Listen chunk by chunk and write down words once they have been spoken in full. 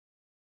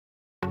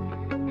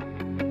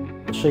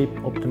shape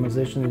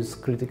optimization is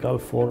critical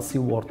for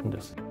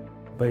seaworthiness.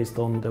 Based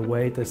on the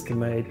weight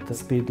estimate, the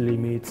speed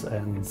limits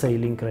and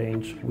sailing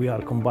range, we are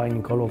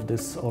combining all of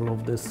this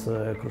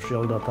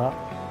crucial data.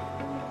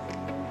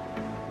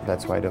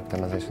 That's why the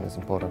optimization is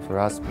important for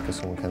us,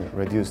 because we can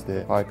reduce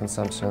the power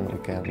consumption,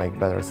 we can make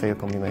better sail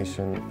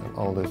combination and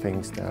all the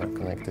things that are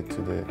connected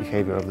to the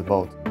behavior of the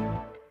boat.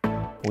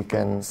 We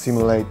can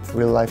simulate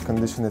real-life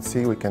conditions at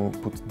sea, we can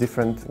put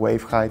different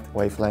wave height,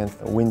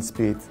 wavelength, wind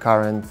speed,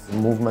 current,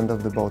 movement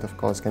of the boat, of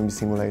course, can be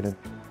simulated.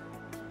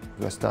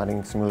 We are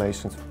starting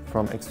simulations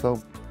from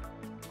X-Flow.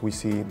 We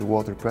see the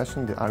water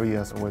pressure, the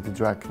areas where the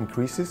drag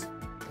increases.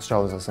 It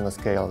shows us on a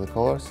scale the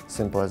colors,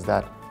 simple as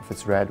that. If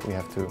it's red, we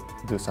have to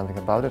do something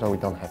about it, or we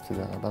don't have to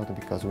do anything about it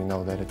because we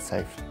know that it's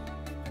safe.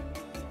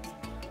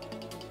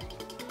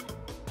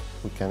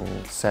 We can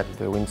set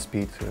the wind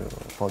speed to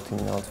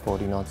 14 knots,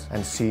 40 knots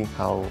and see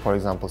how, for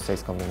example, sail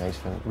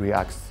combination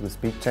reacts to the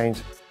speed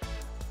change.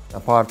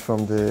 Apart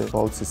from the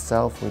boats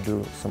itself, we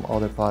do some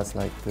other parts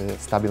like the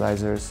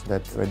stabilizers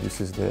that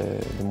reduces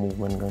the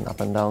movement going up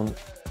and down.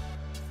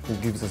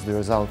 It gives us the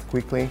result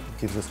quickly,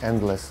 it gives us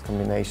endless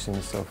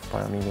combinations of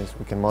parameters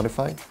we can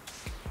modify.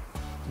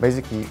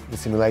 Basically, the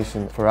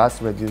simulation for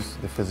us reduces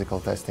the physical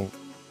testing.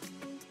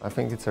 I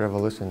think it's a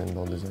revolution in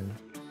boat design.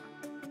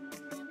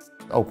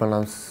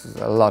 Opens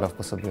up a lot of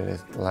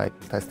possibilities, like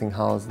testing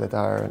hulls that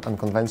are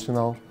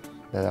unconventional,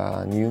 that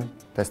are new,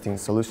 testing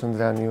solutions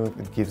that are new.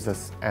 It gives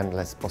us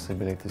endless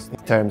possibilities in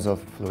terms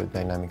of fluid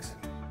dynamics.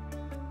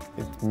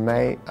 It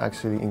may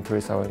actually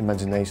increase our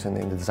imagination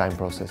in the design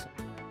process.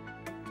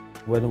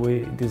 When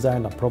we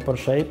design a proper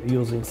shape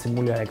using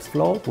Simulia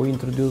X-Flow, we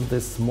introduce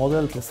this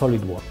model to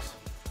SolidWorks.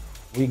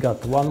 We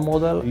got one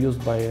model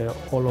used by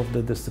all of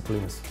the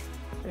disciplines.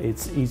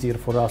 It's easier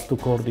for us to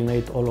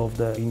coordinate all of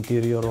the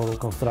interior or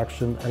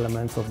construction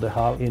elements of the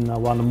hull in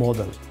one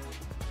model.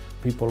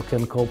 People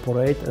can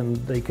cooperate and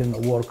they can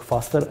work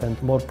faster and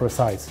more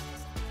precise.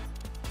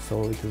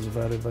 So it is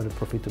very, very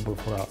profitable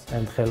for us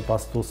and help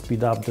us to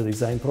speed up the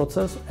design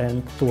process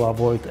and to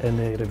avoid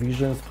any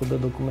revisions to the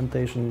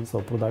documentation, so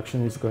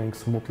production is going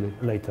smoothly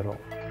later on.